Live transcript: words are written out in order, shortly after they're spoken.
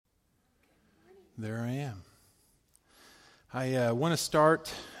There I am. I want to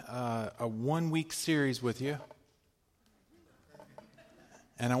start a one-week series with you.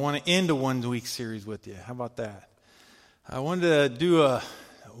 And I want to end a one-week series with you. How about that? I wanted to do a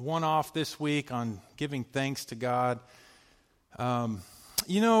one-off this week on giving thanks to God. The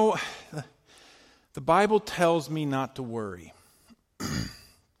Bible tells me not to worry.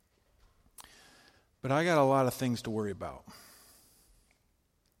 But I got a lot of things to worry about.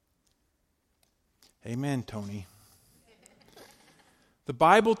 Amen, Tony. The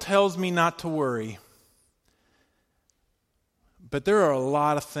Bible tells me not to worry, but there are a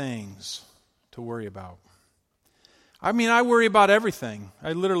lot of things to worry about. I worry about everything.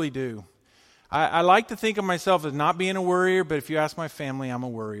 I literally do. I like to think of myself as not being a worrier, but if you ask my family, I'm a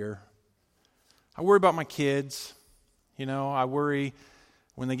worrier. I worry about my kids. I worry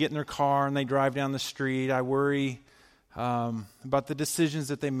when they get in their car and they drive down the street. I worry about the decisions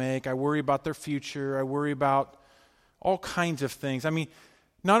that they make. I worry about their future. I worry about all kinds of things.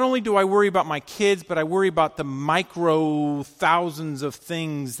 Not only do I worry about my kids, but I worry about the micro thousands of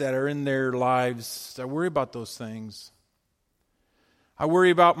things that are in their lives. I worry about those things. I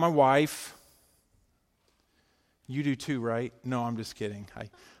worry about my wife. You do too, right? No, I'm just kidding.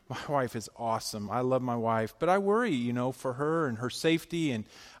 My wife is awesome. I love my wife, but I worry, for her and her safety, and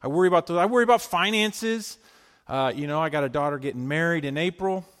I worry about those. I worry about finances. I got a daughter getting married in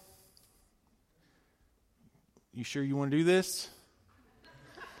April. You sure you want to do this?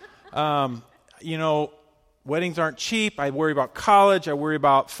 Weddings aren't cheap. I worry about college. I worry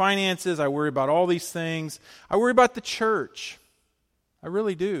about finances. I worry about all these things. I worry about the church. I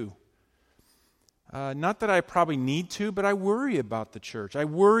really do. Not that I probably need to, but I worry about the church. I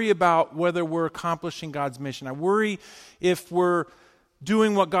worry about whether we're accomplishing God's mission. I worry if we're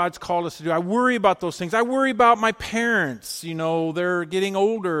doing what God's called us to do. I worry about those things. I worry about my parents. They're getting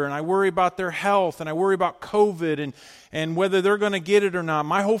older, and I worry about their health, and I worry about COVID and whether they're going to get it or not.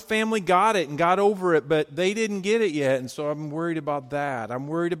 My whole family got it and got over it, but they didn't get it yet, and so I'm worried about that. I'm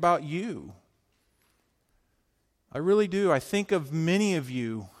worried about you. I really do. I think of many of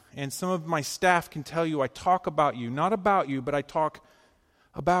you, and some of my staff can tell you I talk about you. Not about you, but I talk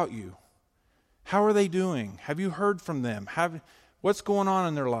about you. How are they doing? Have you heard from them? What's going on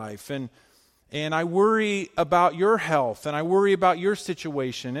in their life? And I worry about your health, and I worry about your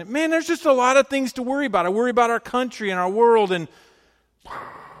situation. And man, there's just a lot of things to worry about. I worry about our country and our world. And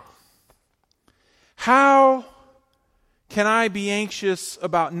how can I be anxious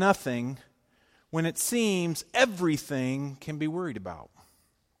about nothing when it seems everything can be worried about?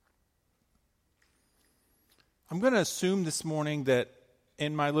 I'm going to assume this morning that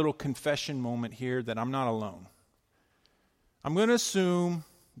in my little confession moment here that I'm not alone. I'm going to assume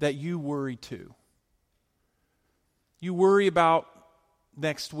that you worry too. You worry about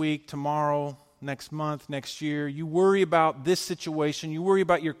next week, tomorrow, next month, next year. You worry about this situation. You worry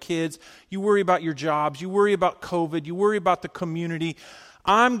about your kids. You worry about your jobs. You worry about COVID. You worry about the community.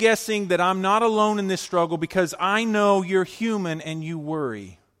 I'm guessing that I'm not alone in this struggle because I know you're human and you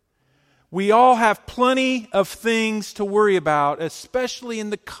worry. We all have plenty of things to worry about, especially in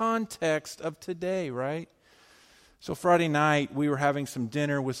the context of today, right? So Friday night, we were having some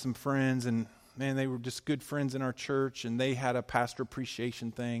dinner with some friends, and man, they were just good friends in our church, and they had a pastor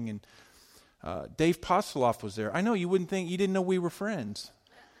appreciation thing, and Dave Posloff was there. I know you didn't know we were friends.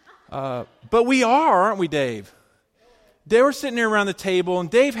 But we are, aren't we, Dave? They were sitting there around the table, and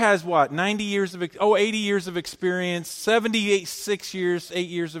Dave has 80 years of experience, 8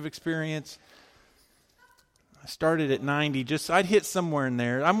 years of experience. I started at 90, I'd hit somewhere in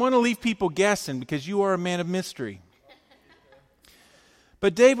there. I want to leave people guessing because you are a man of mystery.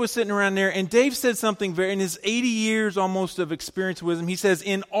 But Dave was sitting around there, and Dave said something in his 80 years almost of experience with him. He says,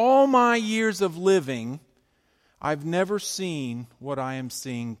 in all my years of living, I've never seen what I am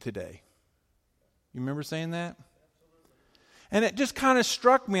seeing today. You remember saying that? And it just kind of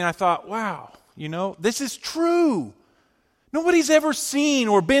struck me, and I thought, wow, this is true. Nobody's ever seen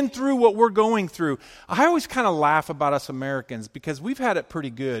or been through what we're going through. I always kind of laugh about us Americans because we've had it pretty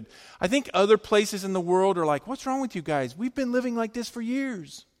good. I think other places in the world are like, what's wrong with you guys? We've been living like this for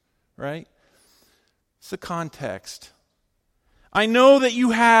years, right? It's the context. I know that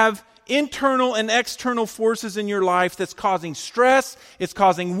you have internal and external forces in your life that's causing stress, it's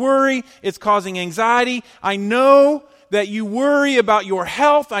causing worry, it's causing anxiety. I know that you worry about your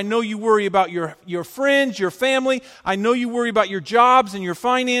health. I know you worry about your friends, your family. I know you worry about your jobs and your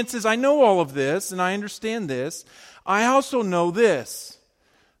finances. I know all of this, and I understand this. I also know this,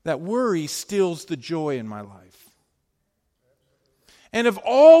 that worry steals the joy in my life. And of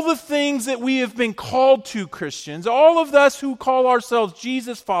all the things that we have been called to, Christians, all of us who call ourselves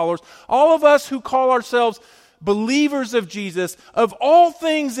Jesus followers, all of us who call ourselves believers of Jesus, of all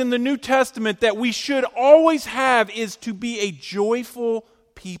things in the New Testament that we should always have is to be a joyful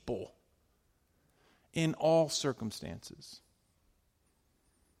people in all circumstances.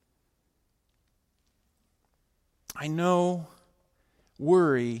 I know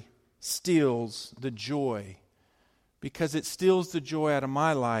worry steals the joy because it steals the joy out of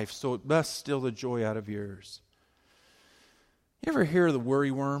my life, so it must steal the joy out of yours. You ever hear of the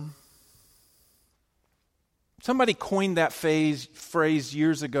worry worm? Somebody coined that phrase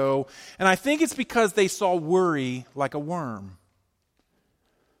years ago, and I think it's because they saw worry like a worm.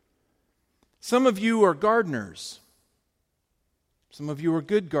 Some of you are gardeners. Some of you are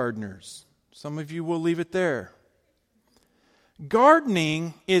good gardeners. Some of you will leave it there.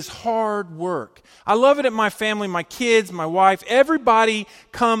 Gardening is hard work. I love it at my family, my kids, my wife. Everybody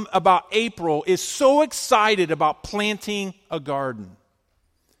come about April is so excited about planting a garden.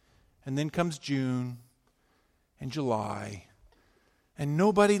 And then comes June and July, and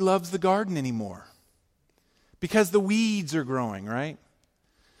nobody loves the garden anymore because the weeds are growing, right?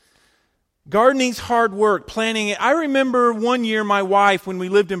 Gardening's hard work, planting it. I remember one year my wife, when we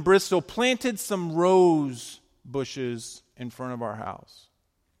lived in Bristol, planted some rose bushes in front of our house.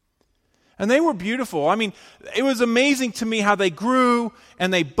 And they were beautiful. I mean, it was amazing to me how they grew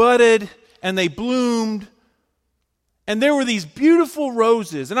and they budded and they bloomed. And there were these beautiful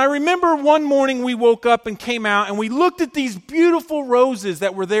roses. And I remember one morning we woke up and came out and we looked at these beautiful roses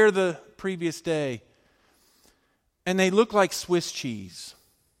that were there the previous day. And they looked like Swiss cheese.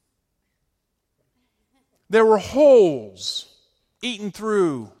 There were holes eaten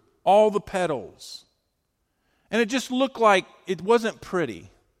through all the petals. And it just looked like it wasn't pretty.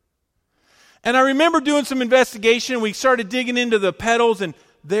 And I remember doing some investigation. We started digging into the petals, and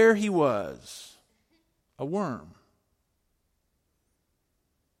there he was, a worm.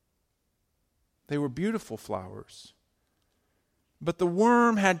 They were beautiful flowers. But the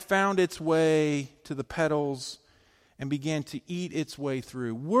worm had found its way to the petals and began to eat its way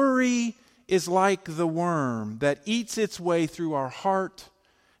through. Worry is like the worm that eats its way through our heart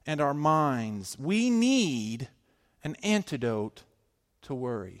and our minds. We need an antidote to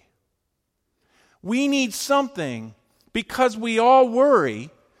worry. We need something, because we all worry,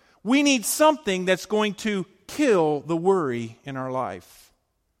 we need something that's going to kill the worry in our life.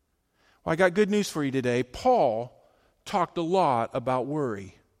 Well, I got good news for you today. Paul talked a lot about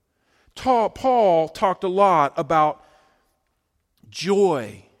worry. Paul talked a lot about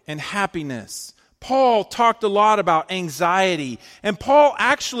joy and happiness. Paul talked a lot about anxiety. And Paul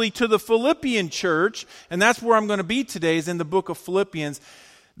actually, to the Philippian church, and that's where I'm going to be today, is in the book of Philippians.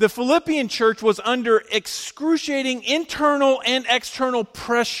 The Philippian church was under excruciating internal and external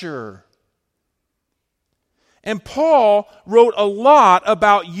pressure. And Paul wrote a lot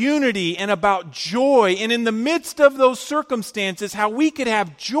about unity and about joy. And in the midst of those circumstances, how we could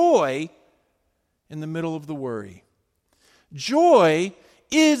have joy in the middle of the worry. Joy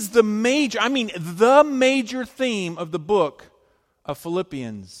is the major theme of the book of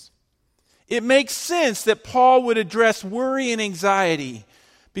Philippians. It makes sense that Paul would address worry and anxiety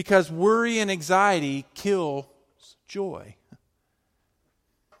because worry and anxiety kills joy.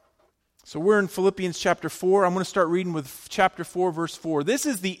 So we're in Philippians chapter 4. I'm going to start reading with chapter 4, verse 4. This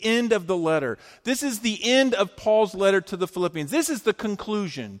is the end of the letter. This is the end of Paul's letter to the Philippians. This is the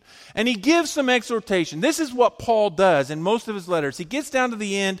conclusion. And he gives some exhortation. This is what Paul does in most of his letters. He gets down to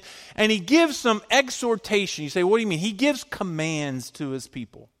the end and he gives some exhortation. You say, what do you mean? He gives commands to his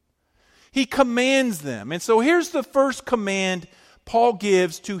people. He commands them. And so here's the first command Paul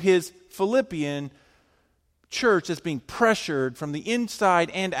gives to his Philippian church that's being pressured from the inside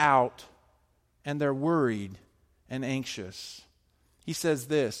and out. And they're worried and anxious. He says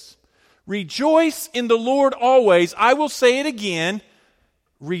this, rejoice in the Lord always. I will say it again,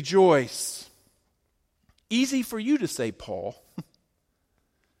 rejoice. Easy for you to say, Paul.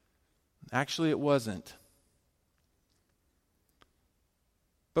 Actually, it wasn't.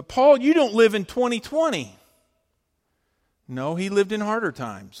 But Paul, you don't live in 2020. No, he lived in harder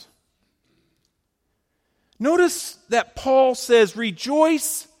times. Notice that Paul says,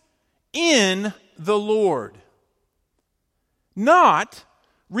 rejoice in the Lord. Not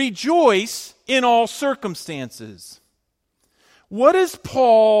rejoice in all circumstances. What is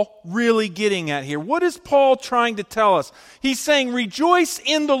Paul really getting at here? What is Paul trying to tell us? He's saying rejoice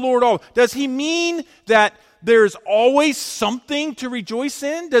in the Lord always. Does he mean that there's always something to rejoice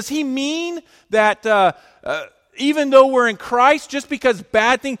in? Does he mean that even though we're in Christ, just because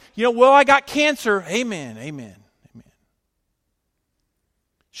bad things, I got cancer, amen.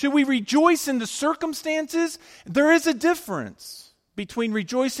 Should we rejoice in the circumstances? There is a difference between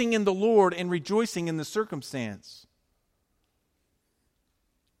rejoicing in the Lord and rejoicing in the circumstance.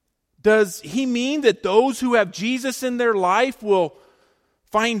 Does he mean that those who have Jesus in their life will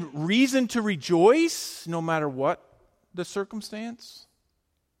find reason to rejoice no matter what the circumstance?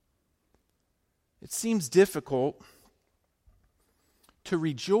 It seems difficult to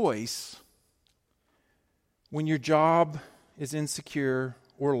rejoice when your job is insecure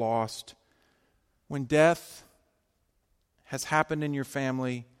or lost, when death has happened in your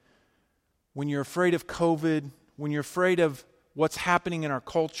family, when you're afraid of COVID, when you're afraid of what's happening in our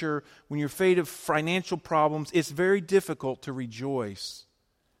culture, when you're afraid of financial problems. It's very difficult to rejoice.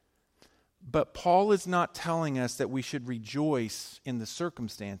 But Paul is not telling us that we should rejoice in the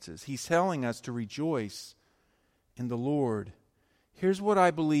circumstances. He's telling us to rejoice in the Lord. Here's what I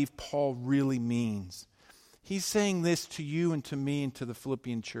believe Paul really means. He's saying this to you and to me and to the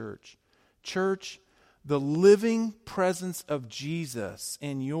Philippian church. Church, the living presence of Jesus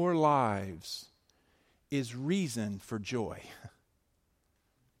in your lives is reason for joy.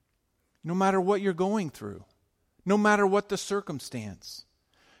 No matter what you're going through, no matter what the circumstance,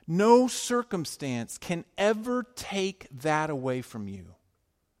 no circumstance can ever take that away from you.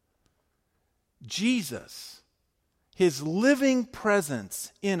 Jesus, His living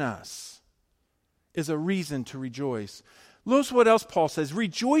presence in us, is a reason to rejoice. Notice what else Paul says.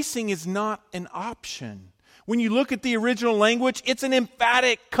 Rejoicing is not an option. When you look at the original language, it's an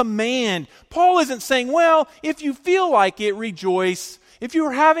emphatic command. Paul isn't saying, well, if you feel like it, rejoice. If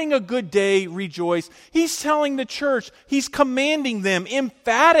you're having a good day, rejoice. He's telling the church, he's commanding them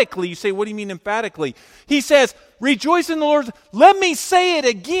emphatically. You say, what do you mean emphatically? He says, rejoice in the Lord. Let me say it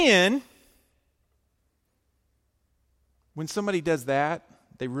again. When somebody does that,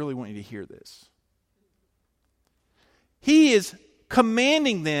 they really want you to hear this. He is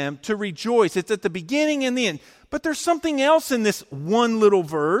commanding them to rejoice. It's at the beginning and the end. But there's something else in this one little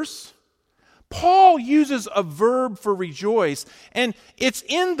verse. Paul uses a verb for rejoice, and it's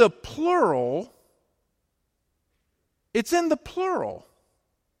in the plural. It's in the plural.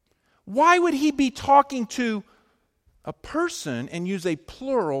 Why would he be talking to a person and use a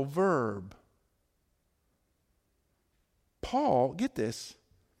plural verb? Paul, get this.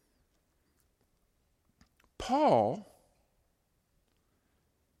 Paul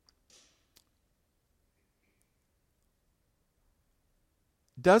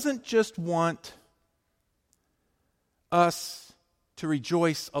doesn't just want us to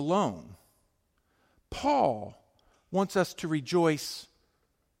rejoice alone. Paul wants us to rejoice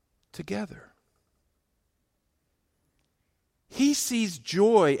together. He sees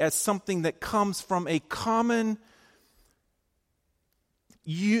joy as something that comes from a common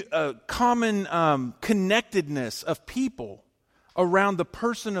connectedness of people around the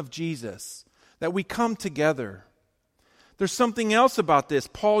person of Jesus, that we come together. There's something else about this.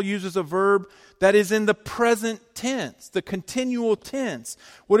 Paul uses a verb that is in the present tense, the continual tense.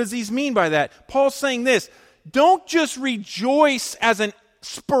 What does he mean by that? Paul's saying this: don't just rejoice as an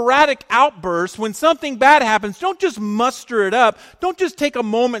sporadic outburst when something bad happens. Don't just muster it up. Don't just take a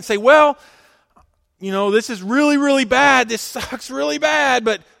moment and say, well, this is really, really bad. This sucks really bad,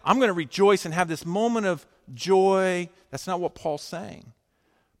 but I'm going to rejoice and have this moment of joy. That's not what Paul's saying.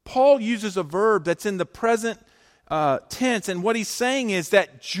 Paul uses a verb that's in the present tense, and what he's saying is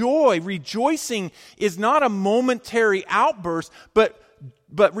that joy, rejoicing, is not a momentary outburst, but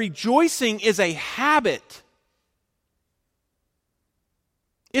rejoicing is a habit.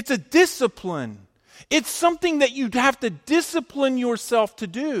 It's a discipline. It's something that you have to discipline yourself to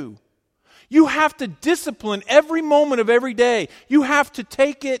do. You have to discipline every moment of every day. You have to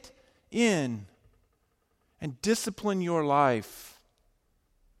take it in and discipline your life.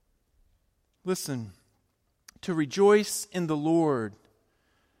 Listen, to rejoice in the Lord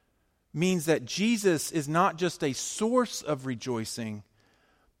means that Jesus is not just a source of rejoicing,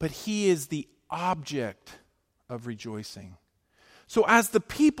 but He is the object of rejoicing. So as the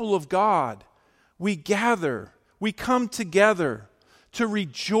people of God, we gather, we come together to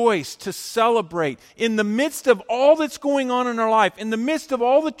rejoice, to celebrate in the midst of all that's going on in our life, in the midst of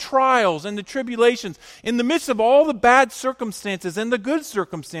all the trials and the tribulations, in the midst of all the bad circumstances and the good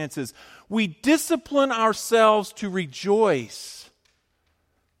circumstances. We discipline ourselves to rejoice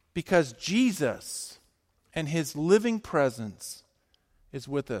because Jesus and His living presence is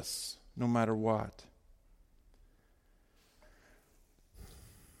with us no matter what.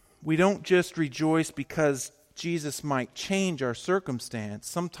 We don't just rejoice because Jesus might change our circumstance.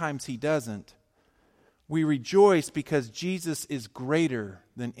 Sometimes He doesn't. We rejoice because Jesus is greater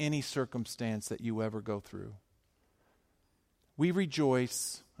than any circumstance that you ever go through. we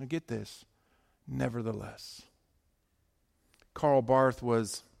rejoice, and get this, nevertheless. Karl Barth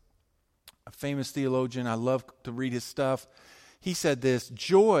was a famous theologian. I love to read his stuff. He said this,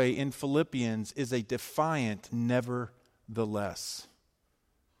 joy in Philippians is a defiant nevertheless,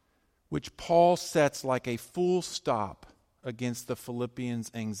 which Paul sets like a full stop against the Philippians'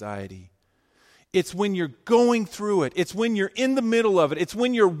 anxiety. It's when you're going through it. It's when you're in the middle of it. It's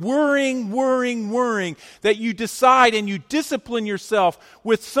when you're worrying that you decide and you discipline yourself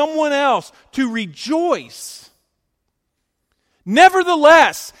with someone else to rejoice.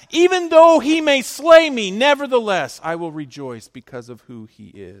 Nevertheless, even though he may slay me, nevertheless, I will rejoice because of who he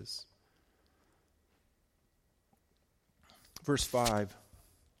is. Verse 5. There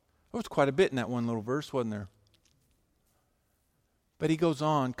was quite a bit in that one little verse, wasn't there? But he goes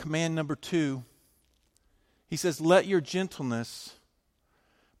on, command number 2. He says, let your gentleness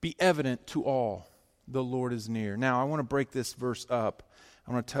be evident to all. The Lord is near. Now, I want to break this verse up.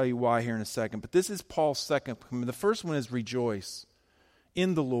 I want to tell you why here in a second. But this is Paul's second command. The first one is rejoice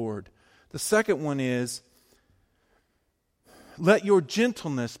in the Lord. The second one is let your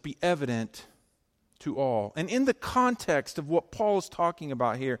gentleness be evident to all. And in the context of what Paul is talking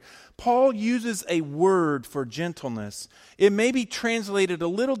about here, Paul uses a word for gentleness. It may be translated a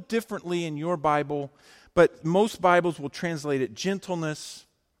little differently in your Bible, but most Bibles will translate it gentleness.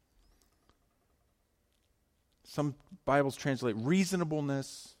 Some Bibles translate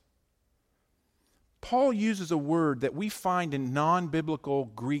reasonableness. Paul uses a word that we find in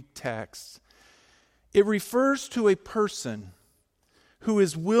non-biblical Greek texts. It refers to a person who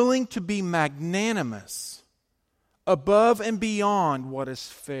is willing to be magnanimous above and beyond what is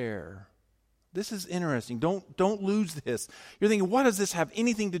fair. This is interesting. Don't lose this. You're thinking, what does this have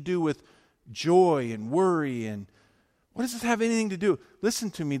anything to do with joy and worry? And what does this have anything to do?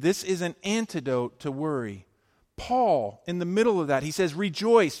 Listen to me. This is an antidote to worry. Paul, in the middle of that, he says,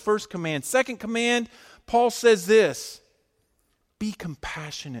 rejoice, first command. Second command, Paul says this, be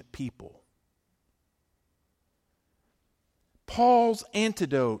compassionate people. Paul's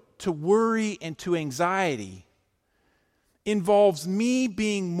antidote to worry and to anxiety involves me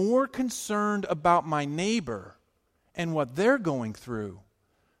being more concerned about my neighbor and what they're going through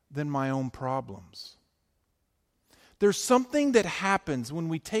than my own problems. There's something that happens when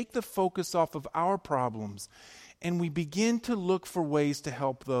we take the focus off of our problems and we begin to look for ways to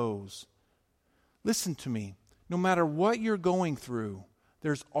help those. Listen to me. No matter what you're going through,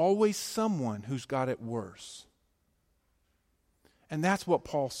 there's always someone who's got it worse. And that's what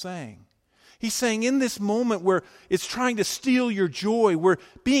Paul's saying. He's saying in this moment where it's trying to steal your joy, where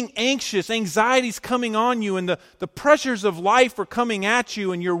being anxious, anxiety's coming on you, and the pressures of life are coming at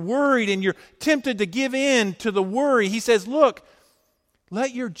you, and you're worried and you're tempted to give in to the worry. He says, look,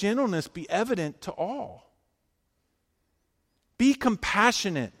 let your gentleness be evident to all. Be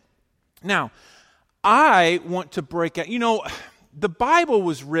compassionate. Now, I want to break out. The Bible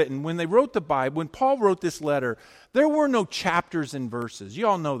was written, when they wrote the Bible, when Paul wrote this letter, there were no chapters and verses. You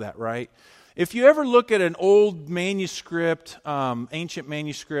all know that, right? If you ever look at an old manuscript, ancient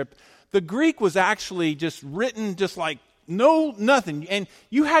manuscript, the Greek was actually just written just like nothing. And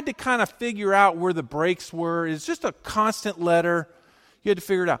you had to kind of figure out where the breaks were. It's just a constant letter. You had to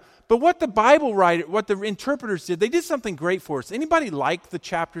figure it out. But what the Bible writer, what the interpreters did, they did something great for us. Anybody like the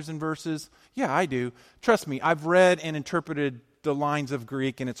chapters and verses? Yeah, I do. Trust me, I've read and interpreted the lines of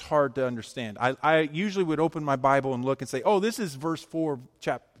Greek, and it's hard to understand. I usually would open my Bible and look and say, oh, this is verse 4,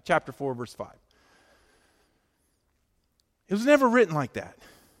 chapter 4, verse 5. It was never written like that.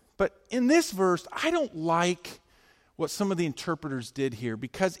 But in this verse, I don't like what some of the interpreters did here,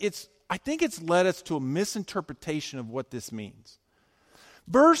 because I think it's led us to a misinterpretation of what this means.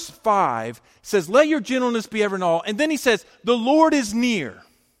 Verse 5 says, let your gentleness be ever in all. And then he says, the Lord is near.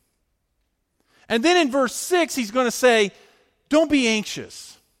 And then in verse 6, he's going to say, don't be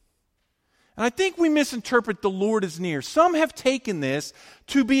anxious. And I think we misinterpret the Lord is near. Some have taken this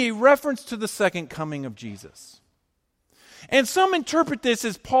to be a reference to the second coming of Jesus. And some interpret this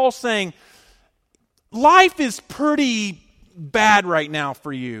as Paul saying, life is pretty bad right now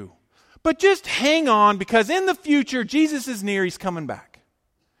for you. But just hang on, because in the future, Jesus is near, he's coming back.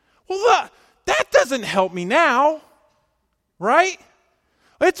 Well, that doesn't help me now, right?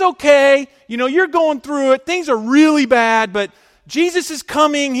 It's okay. You're going through it. Things are really bad, but Jesus is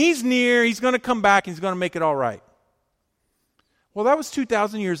coming. He's near. He's going to come back, and he's going to make it all right. Well, that was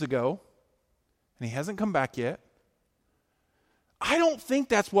 2,000 years ago, and he hasn't come back yet. I don't think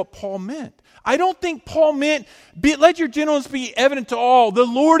that's what Paul meant. I don't think Paul meant, let your gentleness be evident to all. The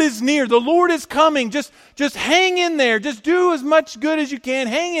Lord is near. The Lord is coming. Just hang in there. Just do as much good as you can.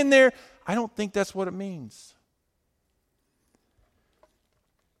 Hang in there. I don't think that's what it means.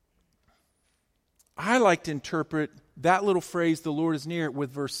 I like to interpret that little phrase, the Lord is near,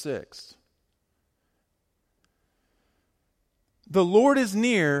 with verse 6. The Lord is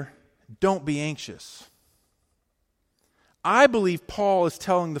near, don't be anxious. I believe Paul is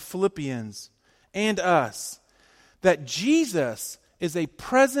telling the Philippians and us that Jesus is a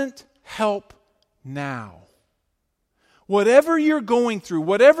present help now. Whatever you're going through,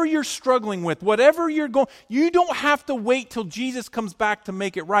 whatever you're struggling with, you don't have to wait till Jesus comes back to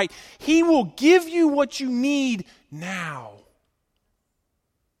make it right. He will give you what you need now.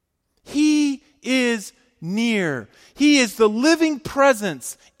 He is near. He is the living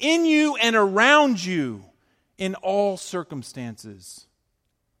presence in you and around you in all circumstances.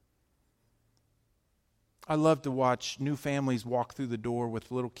 I love to watch new families walk through the door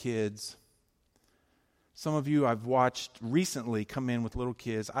with little kids. Some of you I've watched recently come in with little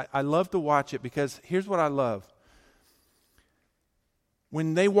kids. I love to watch it because here's what I love.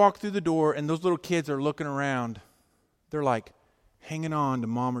 When they walk through the door and those little kids are looking around, they're like hanging on to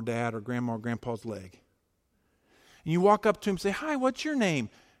mom or dad or grandma or grandpa's leg. And you walk up to them and say, "Hi, what's your name?"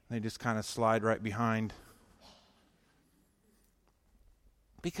 And they just kind of slide right behind.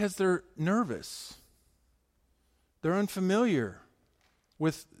 Because they're nervous. They're unfamiliar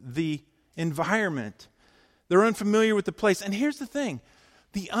with the environment. They're unfamiliar with the place. And here's the thing.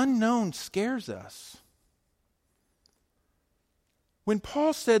 The unknown scares us. When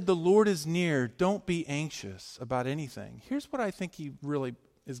Paul said the Lord is near, don't be anxious about anything. Here's what I think he really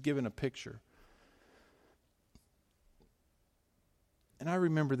is given a picture. And I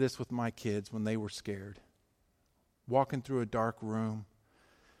remember this with my kids when they were scared. Walking through a dark room.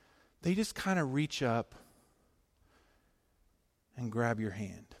 They just kind of reach up and grab your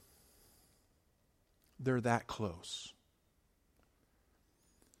hand. They're that close.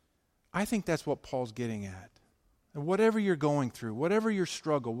 I think that's what Paul's getting at. And whatever you're going through, whatever your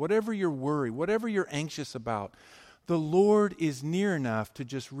struggle, whatever your worry, whatever you're anxious about, the Lord is near enough to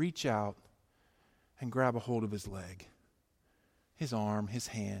just reach out and grab a hold of his leg, his arm, his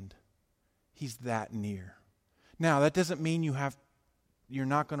hand. He's that near. Now, that doesn't mean you're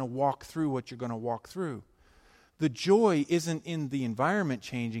not going to walk through what you're going to walk through. The joy isn't in the environment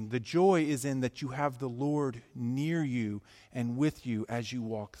changing. The joy is in that you have the Lord near you and with you as you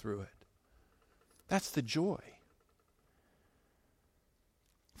walk through it. That's the joy.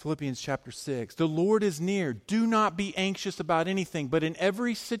 Philippians chapter 6. The Lord is near. Do not be anxious about anything, but in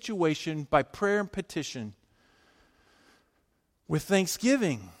every situation, by prayer and petition, with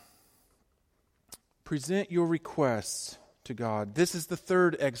thanksgiving, present your requests to God. This is the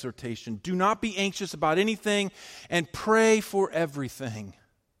third exhortation. Do not be anxious about anything and pray for everything.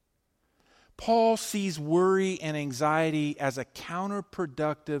 Paul sees worry and anxiety as a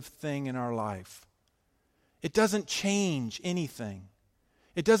counterproductive thing in our life. It doesn't change anything.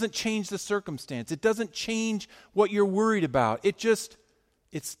 It doesn't change the circumstance. It doesn't change what you're worried about. It's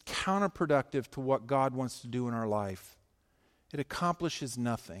counterproductive to what God wants to do in our life. It accomplishes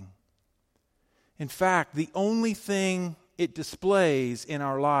nothing. In fact, the only thing it displays in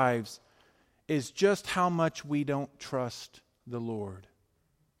our lives is just how much we don't trust the Lord.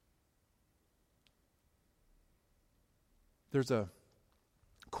 There's a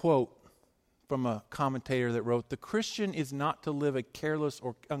quote from a commentator that wrote, "The Christian is not to live a careless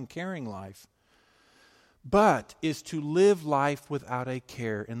or uncaring life, but is to live life without a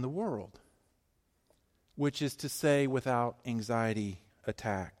care in the world," which is to say, without anxiety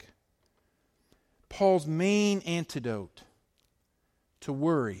attack. Paul's main antidote to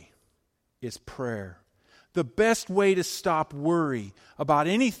worry is prayer. The best way to stop worry about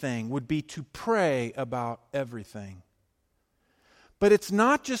anything would be to pray about everything. But it's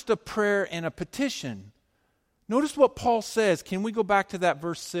not just a prayer and a petition. Notice what Paul says. Can we go back to that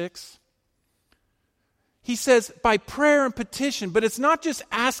verse 6? He says, by prayer and petition, but it's not just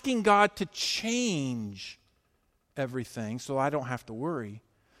asking God to change everything so I don't have to worry,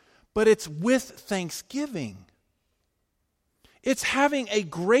 but it's with thanksgiving. It's having a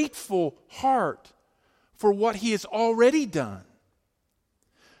grateful heart for what He has already done.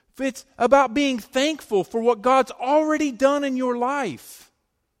 It's about being thankful for what God's already done in your life.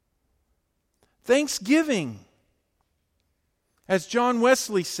 Thanksgiving, as John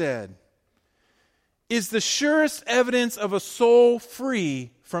Wesley said, is the surest evidence of a soul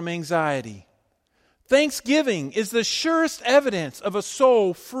free from anxiety. Thanksgiving is the surest evidence of a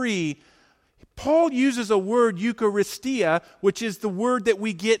soul free. Paul uses a word, Eucharistia, which is the word that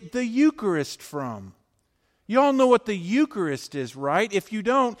we get the Eucharist from. You all know what the Eucharist is, right? If you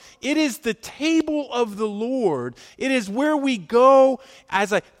don't, it is the table of the Lord. It is where we go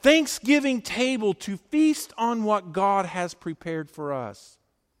as a Thanksgiving table to feast on what God has prepared for us,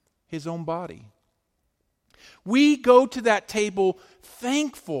 His own body. We go to that table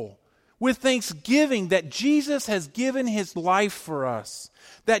thankful, with thanksgiving that Jesus has given his life for us,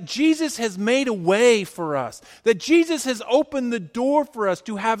 that Jesus has made a way for us, that Jesus has opened the door for us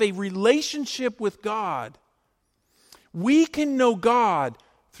to have a relationship with God. We can know God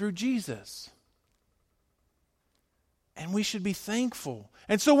through Jesus. And we should be thankful.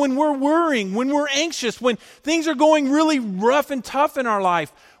 And so when we're worrying, when we're anxious, when things are going really rough and tough in our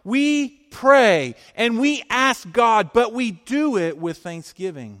life, we pray and we ask God, but we do it with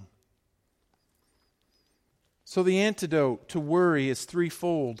thanksgiving. So the antidote to worry is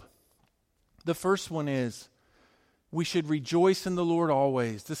threefold. The first one is we should rejoice in the Lord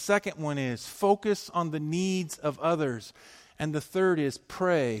always. The second one is focus on the needs of others. And the third is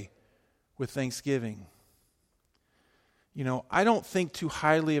pray with thanksgiving. You know, I don't think too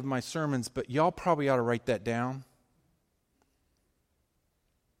highly of my sermons, but y'all probably ought to write that down.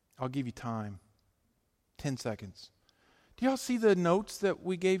 I'll give you time. 10 seconds. Do y'all see the notes that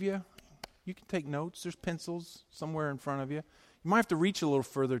we gave you? You can take notes. There's pencils somewhere in front of you. You might have to reach a little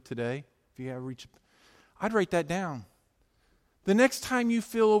further today. If you have reach, I'd write that down. The next time you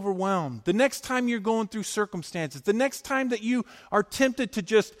feel overwhelmed, the next time you're going through circumstances, the next time that you are tempted to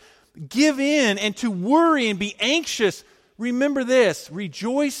just give in and to worry and be anxious, remember this: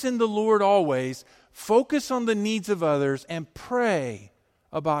 rejoice in the Lord always, focus on the needs of others, and pray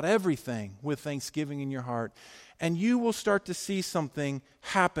about everything with thanksgiving in your heart. And you will start to see something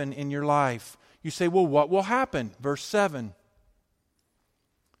happen in your life. You say, well, what will happen? Verse 7.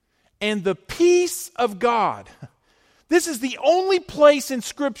 And the peace of God. This is the only place in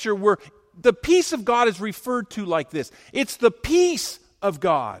Scripture where the peace of God is referred to like this. It's the peace of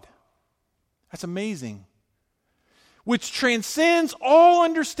God. That's amazing. Which transcends all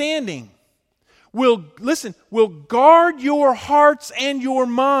understanding. Will guard your hearts and your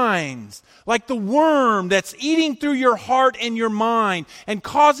minds, like the worm that's eating through your heart and your mind and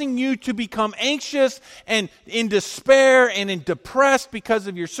causing you to become anxious and in despair and in depressed because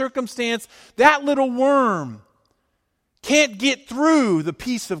of your circumstance. That little worm can't get through the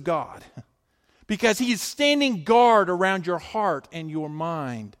peace of God because he is standing guard around your heart and your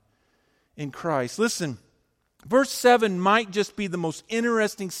mind in Christ. Listen, verse 7 might just be the most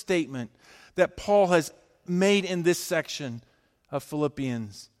interesting statement that Paul has made in this section of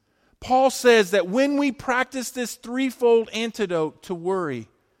Philippians. Paul says that when we practice this threefold antidote to worry,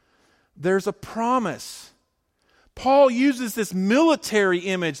 there's a promise. Paul uses this military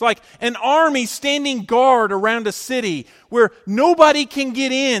image, like an army standing guard around a city where nobody can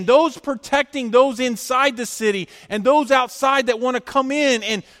get in, those protecting those inside the city, and those outside that want to come in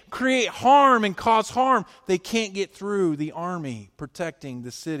and create harm and cause harm, they can't get through the army protecting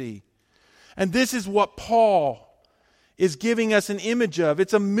the city. And this is what Paul is giving us an image of.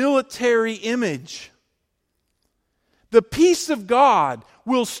 It's a military image. The peace of God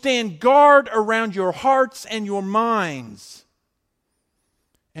will stand guard around your hearts and your minds.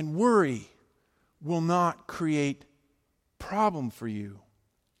 And worry will not create problem for you.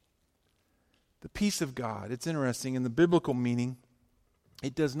 The peace of God, it's interesting, in the biblical meaning,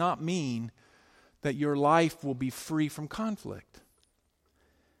 it does not mean that your life will be free from conflict.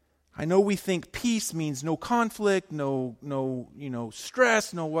 I know we think peace means no conflict, no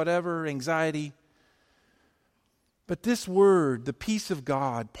stress, no whatever, anxiety. But this word, the peace of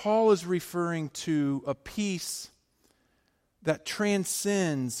God, Paul is referring to a peace that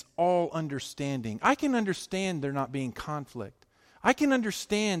transcends all understanding. I can understand there not being conflict. I can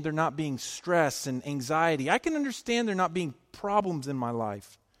understand there not being stress and anxiety. I can understand there not being problems in my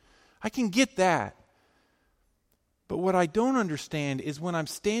life. I can get that. But what I don't understand is when I'm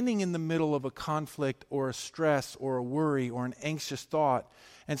standing in the middle of a conflict or a stress or a worry or an anxious thought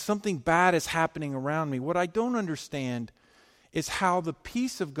and something bad is happening around me, what I don't understand is how the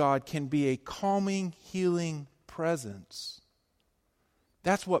peace of God can be a calming, healing presence.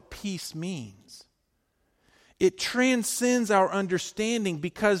 That's what peace means. It transcends our understanding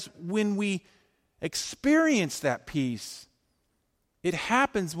because when we experience that peace, it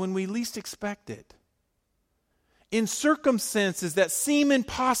happens when we least expect it. In circumstances that seem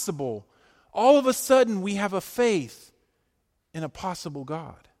impossible, all of a sudden we have a faith in a possible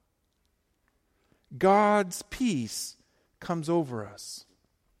God. God's peace comes over us.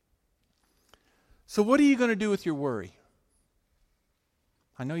 So what are you going to do with your worry?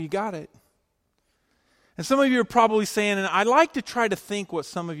 I know you got it. And some of you are probably saying, and I like to try to think what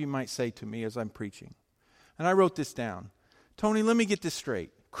some of you might say to me as I'm preaching. And I wrote this down. Tony, let me get this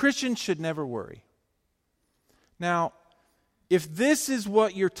straight. Christians should never worry. Now, if this is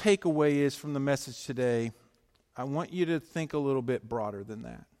what your takeaway is from the message today, I want you to think a little bit broader than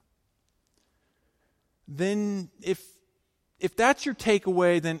that. then if that's your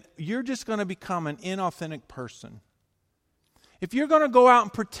takeaway, then you're just going to become an inauthentic person. If you're going to go out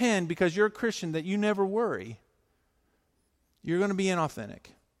and pretend because you're a Christian that you never worry, you're going to be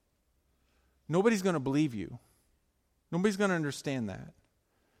inauthentic. Nobody's going to believe you. Nobody's going to understand that.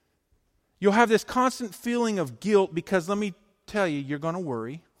 You'll have this constant feeling of guilt because, let me tell you, you're going to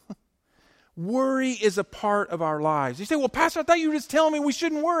worry. Worry is a part of our lives. You say, well, Pastor, I thought you were just telling me we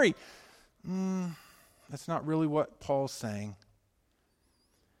shouldn't worry. That's not really what Paul's saying.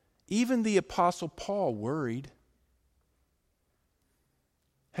 Even the Apostle Paul worried.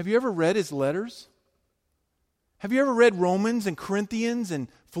 Have you ever read his letters? Have you ever read Romans and Corinthians and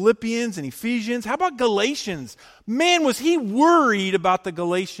Philippians and Ephesians? How about Galatians? Man, was he worried about the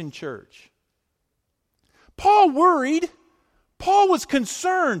Galatian church. Paul worried. Paul was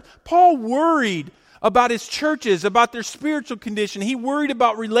concerned. Paul worried about his churches, about their spiritual condition. He worried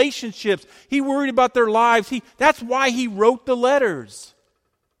about relationships. He worried about their lives. That's why he wrote the letters.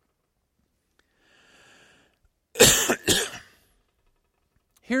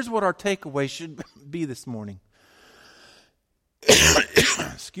 Here's what our takeaway should be this morning.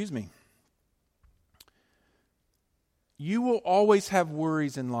 Excuse me. You will always have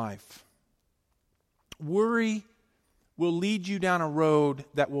worries in life. Worry will lead you down a road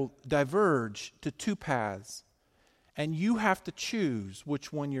that will diverge to two paths, and you have to choose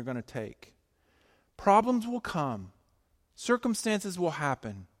which one you're going to take. Problems will come. Circumstances will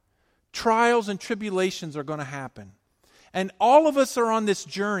happen. Trials and tribulations are going to happen. And all of us are on this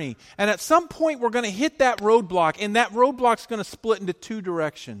journey. And at some point we're going to hit that roadblock. And that roadblock's going to split into two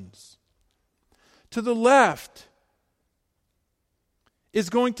directions. To the left is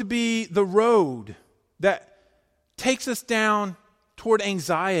going to be the road that takes us down toward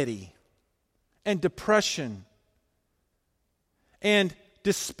anxiety and depression and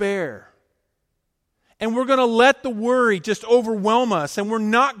despair. And we're going to let the worry just overwhelm us. And we're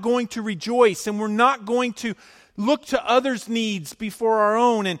not going to rejoice. And we're not going to look to others' needs before our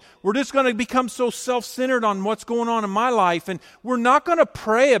own, and we're just going to become so self-centered on what's going on in my life, and we're not going to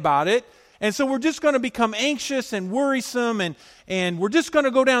pray about it, and so we're just going to become anxious and worrisome, and we're just going to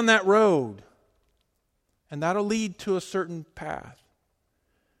go down that road. And that'll lead to a certain path.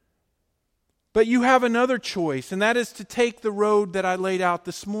 But you have another choice, and that is to take the road that I laid out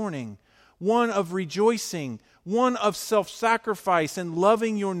this morning, one of rejoicing, one of self-sacrifice and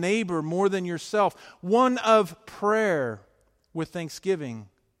loving your neighbor more than yourself, one of prayer with thanksgiving.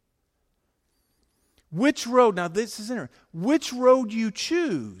 Which road, now this is interesting, which road you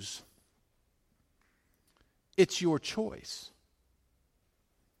choose, it's your choice.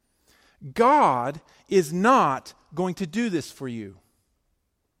 God is not going to do this for you.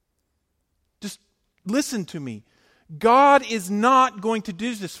 Just listen to me. God is not going to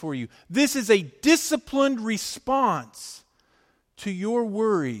do this for you. This is a disciplined response to your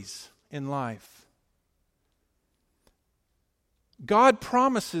worries in life. God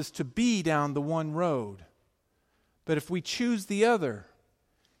promises to be down the one road, but if we choose the other,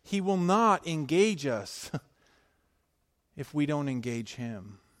 He will not engage us if we don't engage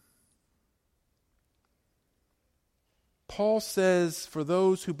Him. Paul says, for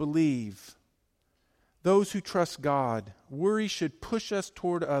those who believe, those who trust God, worry should push us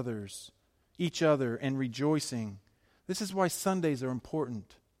toward others, each other, and rejoicing. This is why Sundays are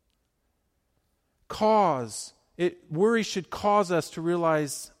important. Worry should cause us to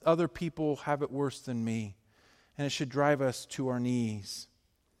realize other people have it worse than me, and it should drive us to our knees.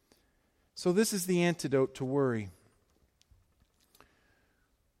 So this is the antidote to worry.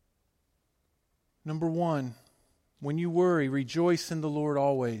 Number 1, when you worry, rejoice in the Lord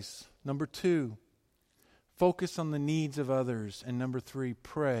always. Number 2, focus on the needs of others. And number 3,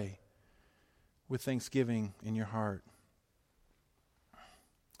 pray with thanksgiving in your heart.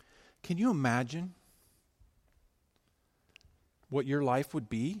 Can you imagine what your life would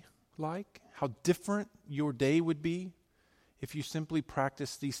be like? How different your day would be if you simply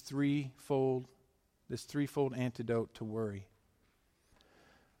practice this threefold antidote to worry.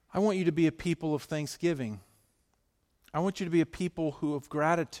 I want you to be a people of thanksgiving. I want you to be a people who have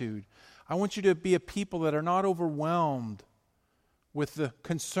gratitude. I want you to be a people that are not overwhelmed with the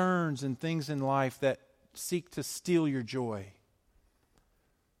concerns and things in life that seek to steal your joy.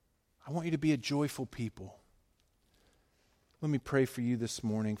 I want you to be a joyful people. Let me pray for you this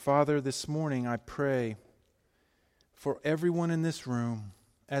morning. Father, this morning I pray for everyone in this room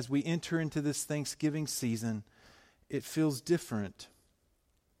as we enter into this Thanksgiving season. It feels different.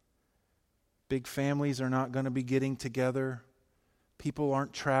 Big families are not going to be getting together. People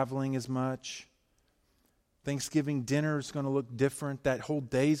aren't traveling as much. Thanksgiving dinner is going to look different. That whole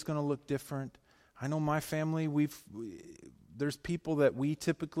day is going to look different. I know my family, there's people that we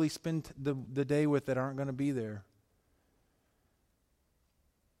typically spend the day with that aren't going to be there.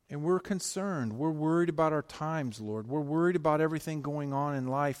 And we're concerned. We're worried about our times, Lord. We're worried about everything going on in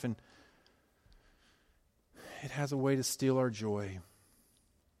life, and it has a way to steal our joy.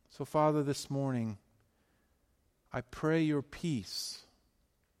 So, Father, this morning, I pray your peace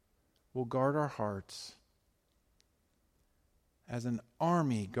will guard our hearts as an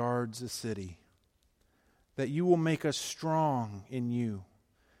army guards a city, that you will make us strong in you,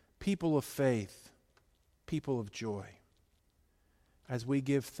 people of faith, people of joy, as we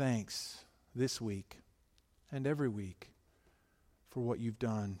give thanks this week and every week for what you've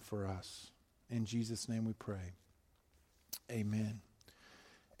done for us. In Jesus' name we pray. Amen.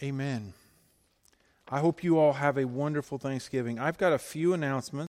 Amen. I hope you all have a wonderful Thanksgiving. I've got a few announcements.